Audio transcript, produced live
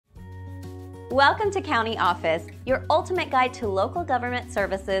Welcome to County Office, your ultimate guide to local government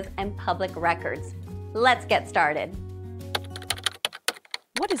services and public records. Let's get started.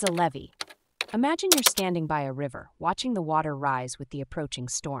 What is a levee? Imagine you're standing by a river, watching the water rise with the approaching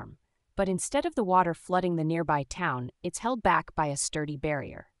storm. But instead of the water flooding the nearby town, it's held back by a sturdy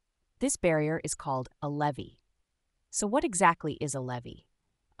barrier. This barrier is called a levee. So what exactly is a levee?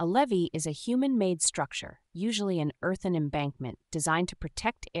 A levee is a human-made structure, usually an earthen embankment, designed to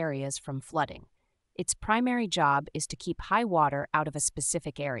protect areas from flooding. Its primary job is to keep high water out of a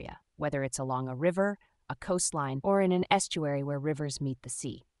specific area, whether it's along a river, a coastline, or in an estuary where rivers meet the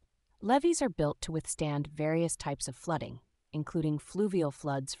sea. Levees are built to withstand various types of flooding, including fluvial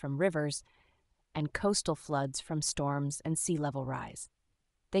floods from rivers and coastal floods from storms and sea level rise.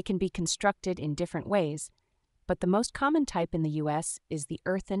 They can be constructed in different ways, but the most common type in the U.S. is the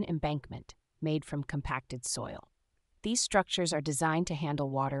earthen embankment, made from compacted soil. These structures are designed to handle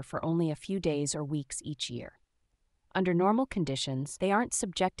water for only a few days or weeks each year. Under normal conditions, they aren't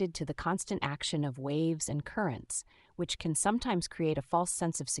subjected to the constant action of waves and currents, which can sometimes create a false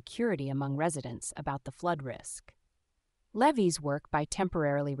sense of security among residents about the flood risk. Levees work by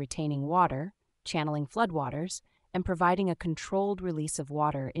temporarily retaining water, channeling floodwaters, and providing a controlled release of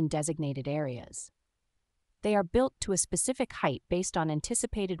water in designated areas. They are built to a specific height based on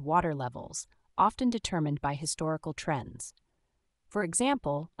anticipated water levels, often determined by historical trends. For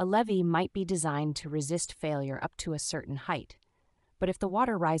example, a levee might be designed to resist failure up to a certain height, but if the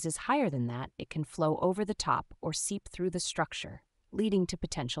water rises higher than that, it can flow over the top or seep through the structure, leading to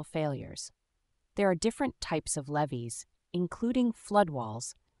potential failures. There are different types of levees, including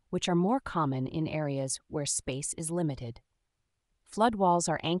floodwalls, which are more common in areas where space is limited. Floodwalls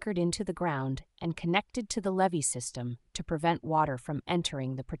are anchored into the ground and connected to the levee system to prevent water from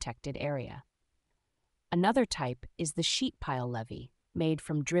entering the protected area. Another type is the sheet pile levee, made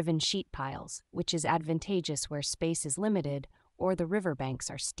from driven sheet piles, which is advantageous where space is limited or the riverbanks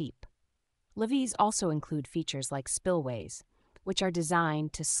are steep. Levees also include features like spillways, which are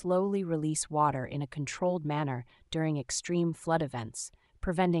designed to slowly release water in a controlled manner during extreme flood events,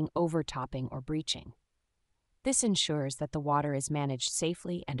 preventing overtopping or breaching. This ensures that the water is managed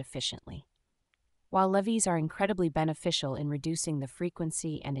safely and efficiently. While levees are incredibly beneficial in reducing the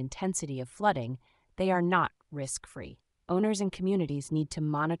frequency and intensity of flooding, they are not risk-free. Owners and communities need to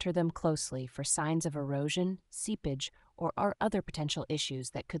monitor them closely for signs of erosion, seepage, or other potential issues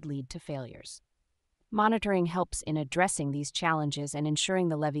that could lead to failures. Monitoring helps in addressing these challenges and ensuring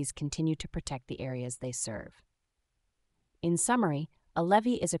the levees continue to protect the areas they serve. In summary, a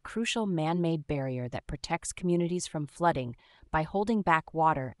levee is a crucial man-made barrier that protects communities from flooding by holding back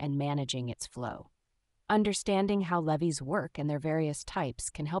water and managing its flow. Understanding how levees work and their various types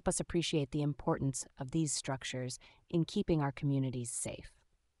can help us appreciate the importance of these structures in keeping our communities safe.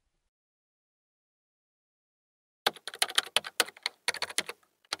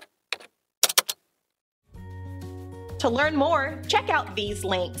 To learn more, check out these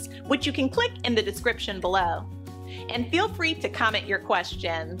links, which you can click in the description below. And feel free to comment your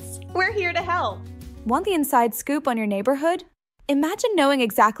questions. We're here to help. Want the inside scoop on your neighborhood? Imagine knowing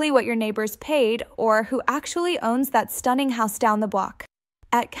exactly what your neighbors paid or who actually owns that stunning house down the block.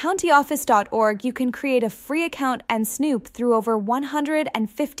 At countyoffice.org, you can create a free account and snoop through over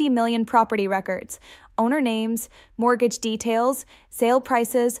 150 million property records, owner names, mortgage details, sale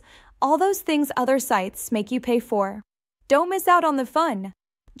prices, all those things other sites make you pay for. Don't miss out on the fun.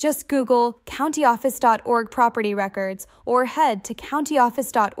 Just Google countyoffice.org property records or head to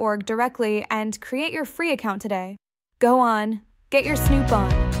countyoffice.org directly and create your free account today. Go on, get your snoop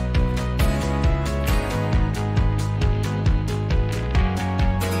on.